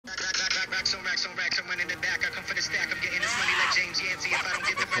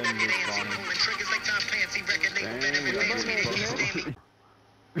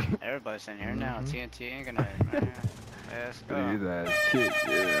Everybody's in here now. TNT ain't gonna hit, man. Let's Look at go. his ass kick,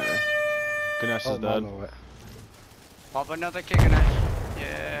 yeah. Ganesh Oh is my dead. lord. Pop another kick in it.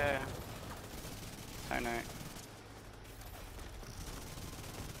 Yeah. Night night.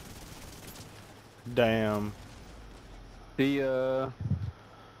 Damn. See ya.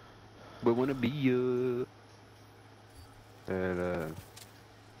 We wanna be ya. That,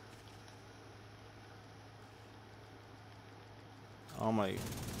 Oh my.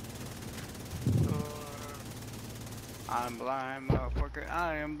 I'm blind, motherfucker.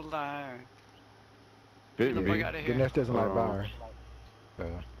 I am blind. Get should the be. fuck out of here. Ganesh doesn't like virus.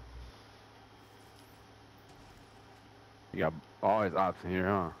 You got all his ops in here,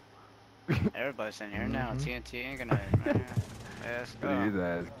 huh? Everybody's in here now. TNT ain't gonna hit, man. Let's Look at his go.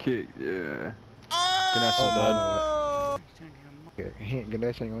 ass kick, yeah. Ganesh is Oh dead. my lord.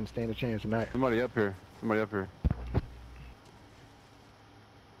 Ganesh ain't gonna stand a chance tonight. Somebody up here. Somebody up here.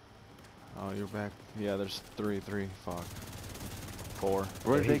 Oh, you're back. Yeah, there's three. Fuck. Four.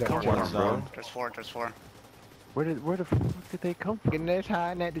 Where Yeah, did they he's come up from, One's bro? down. There's four. There's four. Where the fuck did they come from? Ganesh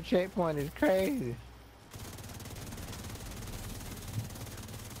hiding at the checkpoint is crazy.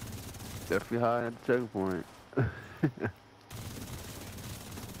 Definitely high at the checkpoint.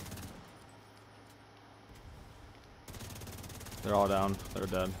 They're all down. They're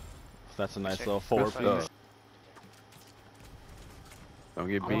dead. That's a nice Shit. little four Good piece. stuff. Don't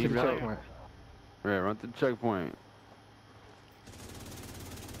get I'm To the beamed up. checkpoint. Yeah, run to the checkpoint.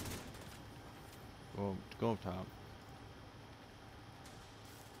 Go up top.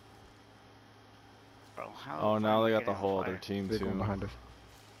 Bro, how Oh, am now I they got getting the whole other fired? team They're going too. behind us.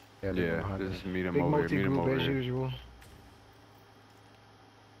 Yeah, they're going Yeah, behind us. just meet him Big over here. Meet him multi-group over as here. usual.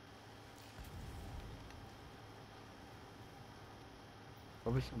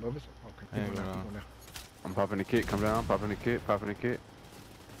 Bubba's. Okay, Hey, keep go going on. now. I'm popping the kit. Come down. Popping the kit. Popping the kit.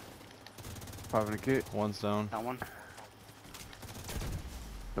 Popping the kit. One's down. That one.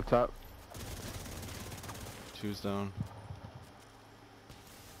 Up top. Two's down.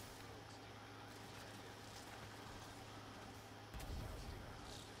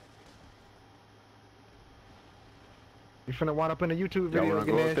 You finna wind up in a YouTube Y'all video, wanna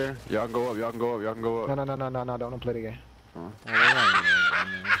go up Ganesh? there? Y'all can go up. Y'all can go up. Y'all can go up. No, don't play the game. Oh, they're not even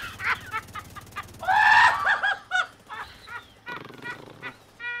down there.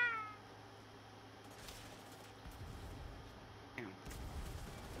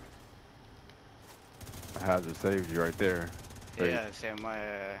 Hazard saved you right there. Hey. Yeah, same my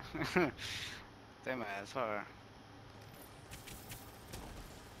same as her.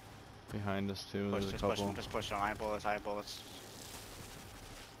 Behind us too. Push, There's a just push couple. him, just push him. High bullets, high bullets.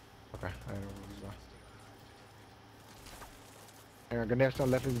 Okay, I know where we go. Aaron, Ganesh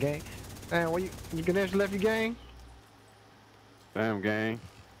done left his gang. Aaron, what you Ganesh left your gang? Damn, gang.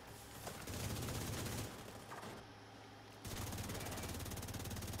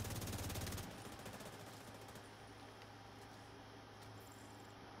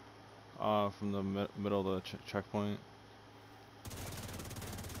 From the middle of the checkpoint.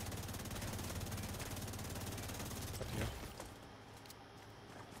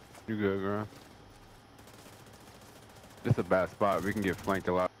 You good, girl? This is a bad spot. We can get flanked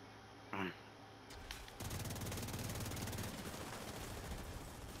a lot.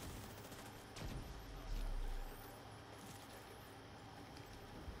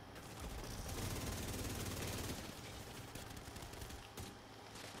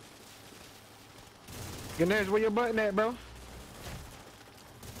 Ganesh, where your button at, bro?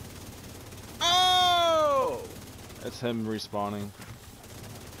 Oh! It's him respawning.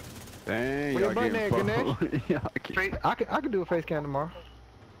 Dang, Where y'all your button getting at, fucked. Yeah, I can do a face cam tomorrow.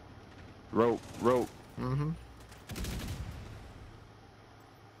 Rope. Mm-hmm.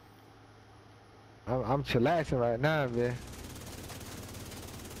 I'm chillaxing right now, man.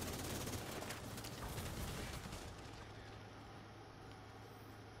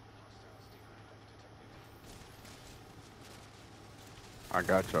 I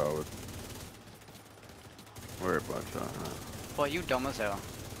got y'all. Worry about y'all. Boy, you dumb as hell.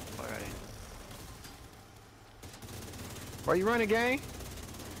 Already. Why you running, gang?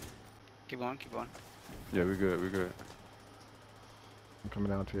 Keep going, keep going. Yeah, we good. We good. I'm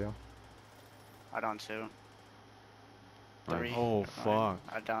coming down to you. I down two. Nice. Three. Oh fuck.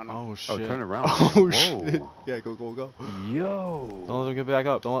 I down him. Oh Oh, shit. turn around. Oh Whoa. shit. Yeah, go. Yo. Don't let them get back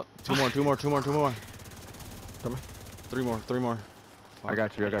up. Don't let. Two more. Come on. Three more. I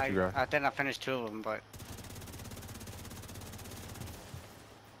got you, bro. I think I finished two of them, but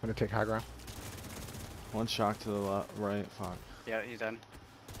I'm gonna take high ground. One shock to the right. Fuck. yeah, he's done.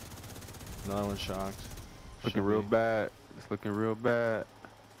 Another one shocked. Looking Should real be. bad. It's looking real bad.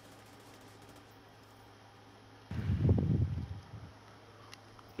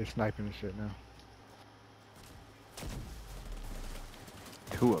 They're sniping and shit now.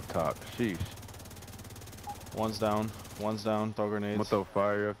 2 up top. Sheesh. One's down. One's down. Throw I'm gonna grenades. throw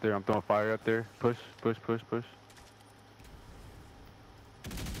fire up there. I'm throwing fire up there. Push, push, push, push.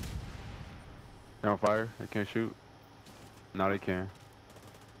 They're on fire. They can't shoot. Now they can.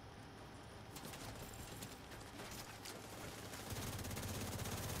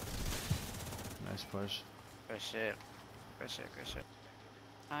 Nice push. Good shit. Good shit, good shit.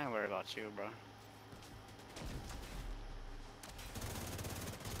 I ain't worried about you, bro.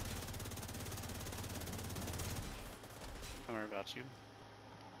 Don't worry about you.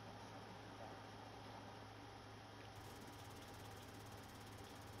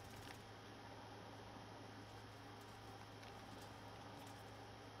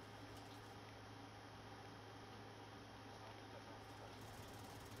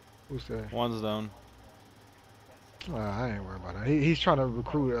 Who's that? One's down. I ain't worried about that. He's trying to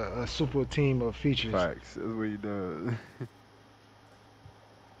recruit a super team of features. Facts. That's what he does.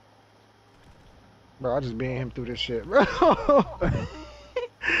 Bro, I just being him through this shit, bro.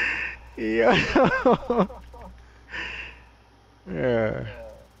 Yeah. Yeah.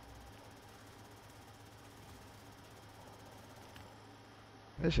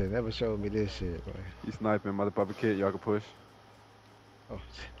 This shit never showed me this shit, boy. He's sniping, mother papa kid. Y'all can push. Oh,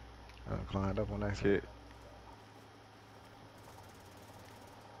 I climbed up on that shit. Kid.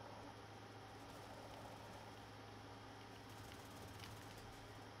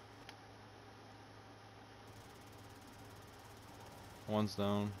 One's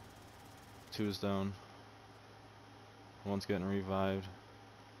down. Two's down. One's getting revived.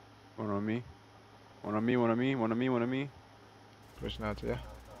 One on me. One on me, one on me, one on me, one on me. Pushing out to you.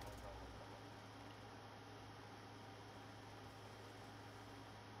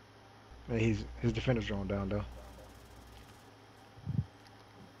 Hey, his defender's drawn down though.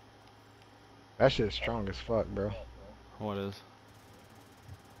 That shit's strong as fuck, bro. What is?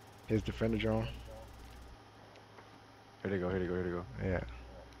 His defender drawn. Here they go, here they go, here they go. Yeah.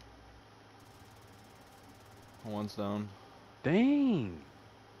 One's down. Dang.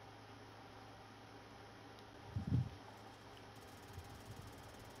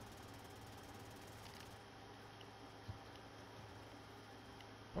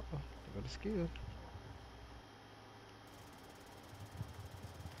 Uh-oh. Got a skill.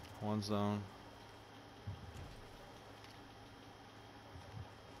 One's down.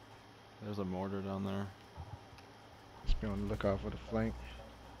 There's a mortar down there. Just be on the lookout for the flank.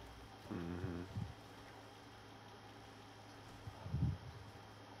 Mm-hmm.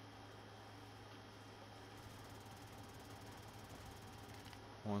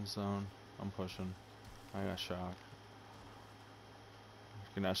 One's down. I'm pushing. I got shot.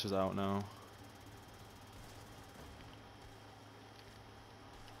 Ganesh is out now.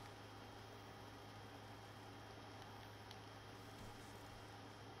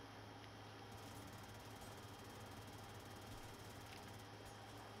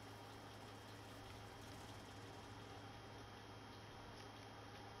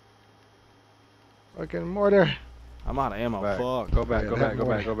 Fucking mortar. I'm out of ammo. Back. Fuck. Go back, Yeah, go that back, go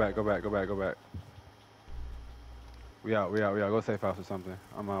mortar. back, go back, go back, go back, go back. We out, we out, we out. Go safe house or something.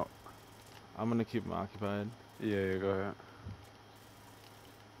 I'm out. I'm gonna keep them occupied. Yeah, yeah, go ahead.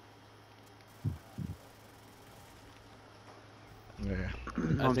 Yeah.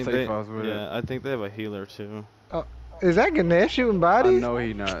 I'm think safe they, house with it. I think they have a healer too. Is that Ganesh shooting I bodies? know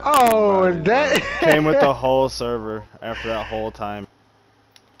he not. Oh, is Bodies, that? Came with the whole server after that whole time.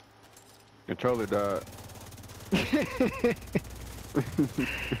 Controller died.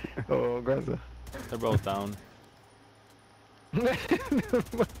 Oh, aggressive. They're both down.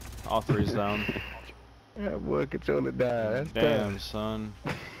 All three's down. That boy controller died. That's Damn, son.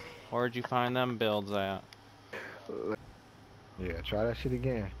 Where'd you find them builds at? tough. Yeah, try that shit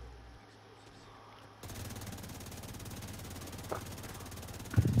again.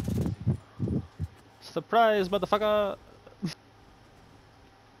 Surprise, motherfucker!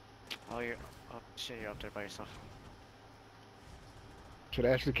 Oh, shit, you're up there by yourself. Should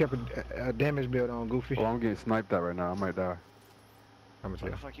have actually kept a damage build on Goofy. Oh, I'm getting sniped at right now. I might die. I'm gonna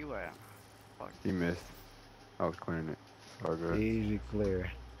Where tell the fuck you at? Fuck. He missed. I was clearing it. All you. good. Easy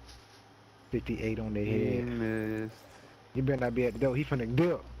clear. 58 on the He head. missed. You better not be at the door. He finna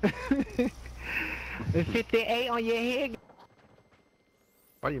dip. It's 58 on your head.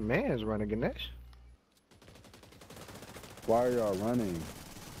 Why your man's running, Ganesh? Why are y'all running?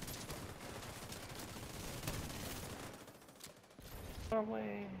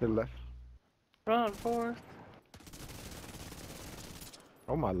 Away. To the left. Run, Forrest.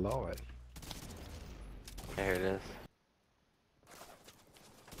 Oh my lord. There it is.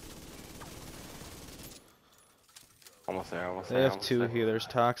 Almost there, almost They there. have almost two there. healers.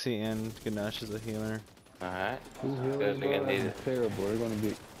 Toxie and Ganesh is a healer. Alright. Two healers, Good, bro. they're gonna need That's it. terrible. They're gonna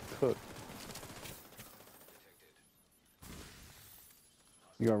get cooked.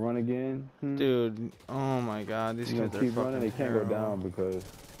 You gonna run again? Hmm? Dude, oh my god, these You kids gonna are keep running? fucking They can't terrible. go down because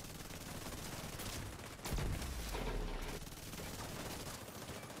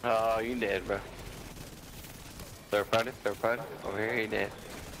Oh, you dead, bro. Third party, over here, he dead.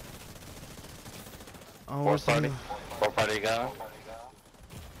 Oh, where's Fourth the party, fourth party gone.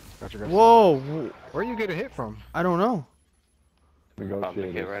 Gotcha, gotcha. Whoa! Where you get a hit from? I don't know.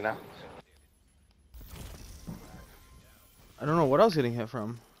 Probably hit negotiators. right now. I don't know what I was getting hit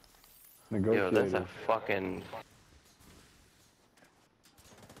from. Yo, Negotiators. that's a fucking...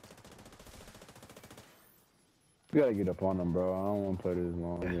 You gotta get up on them, bro. I don't wanna play this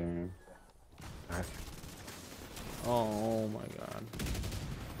long game. Oh my god.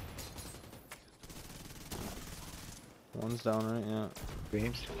 One's down, right? Yeah.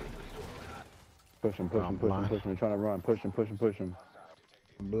 Beams. Push him, push Oh, him, push him, blind. push him. They're trying to run. Push him, push him, push him.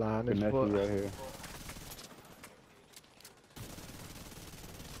 Blind as Ganeshe fuck. right here.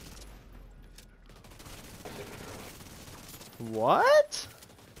 What?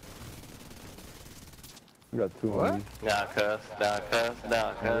 We got two What? on me. Down, cuz. Down,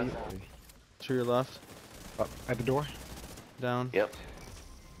 cuz. To your left. Up at the door. Down. Yep.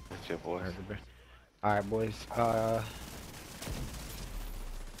 That's your boy. Alright, boys.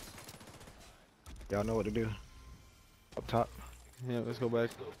 Y'all know what to do. Up top. Yeah, let's go back.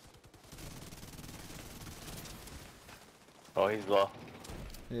 Oh, he's low.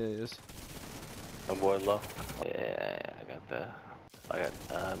 Yeah, he is. My boy low. Yeah, I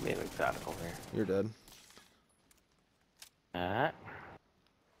got me an exotic over here. You're dead. Alright.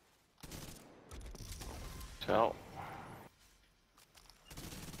 So,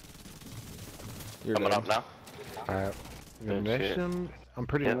 You're coming dead. up now. Alright. Good shit. I'm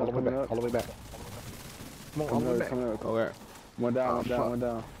pretty Yeah, all the way coming back. up. All the way back. Come on, all the way back. Coming up. Okay. One down, Oh, one down, fuck. one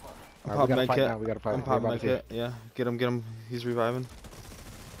down. Alright, we Pop gotta med fight kit. now. We gotta fight. I'm popping my Everybody's kit. Yeah. Get him. He's reviving.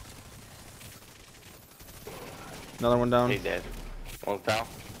 Another one down. He dead. One's down.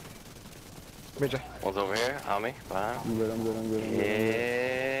 here. Midget. One's over here. On me. Behind. I'm good, I'm good, I'm good. I'm good.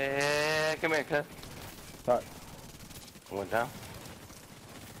 Yeah. Come here, cuz. Talk. One down.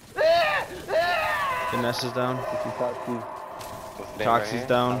 Ganesh is down. Toxie. What's his name Toxie's here?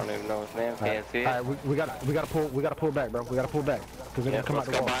 down. I don't even know his name. Can't see it. Alright, we gotta pull back, bro. We gotta pull back. Cause they're Yep, gonna come out let's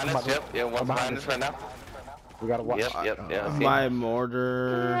the go wall. behind Come us. out the- Yep, yeah, one's come behind us right now. We gotta watch. Yep, yeah. I see him. My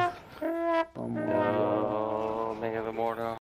mortar. Oh my God. Oh, man, the mortar.